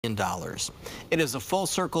It is a full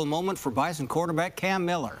circle moment for Bison quarterback Cam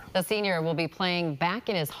Miller. The senior will be playing back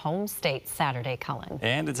in his home state Saturday, Cullen.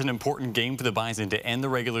 And it's an important game for the Bison to end the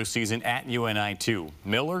regular season at UNI-Dome.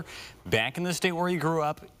 Miller, back in the state where he grew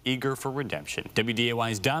up, eager for redemption.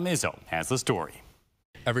 WDAY's Dom Izzo has the story.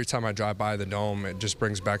 Every time I drive by the Dome, it just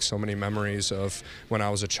brings back so many memories of when I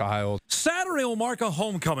was a child. Saturday will mark a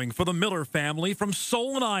homecoming for the Miller family from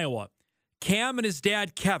Solon, Iowa. Cam and his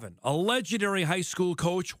dad, Kevin, a legendary high school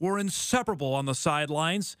coach, were inseparable on the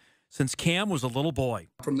sidelines since Cam was a little boy.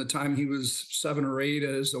 From the time he was 7 or 8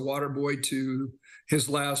 as a water boy to his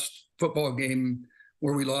last football game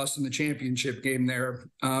where we lost in the championship game there.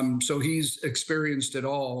 So he's experienced it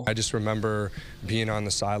all. I just remember being on the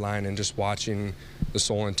sideline and just watching the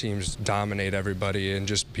Solon teams dominate everybody and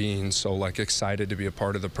just being so excited to be a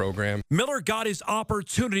part of the program. Miller got his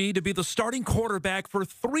opportunity to be the starting quarterback for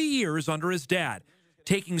 3 years under his dad,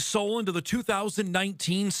 taking Solon to the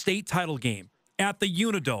 2019 state title game at the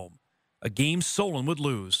UNI-Dome, a game Solon would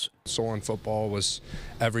lose. Solon football was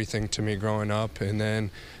everything to me growing up, and then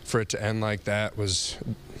for it to end like that was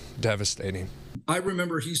devastating. I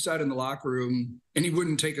remember he sat in the locker room and he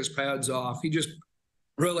wouldn't take his pads off. He just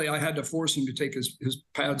really, I had to force him to take his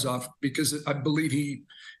pads off because I believe he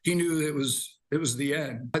knew it was the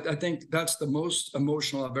end. I think that's the most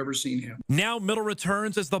emotional I've ever seen him. Now Miller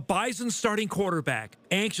returns as the Bison starting quarterback,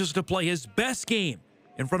 anxious to play his best game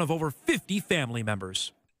in front of over 50 family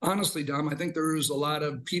members. Honestly, Dom, I think there was a lot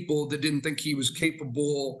of people that didn't think he was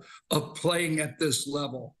capable of playing at this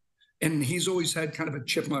level. And he's always had kind of a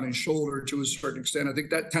chip on his shoulder to a certain extent. I think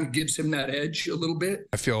that kind of gives him that edge a little bit.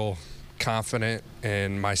 I feel confident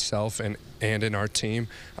in myself and in our team,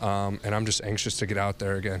 and I'm just anxious to get out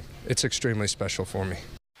there again. It's extremely special for me.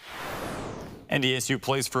 NDSU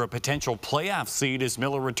plays for a potential playoff seed as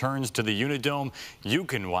Miller returns to the UNI-Dome. You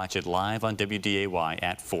can watch it live on WDAY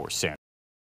at 4 Cents.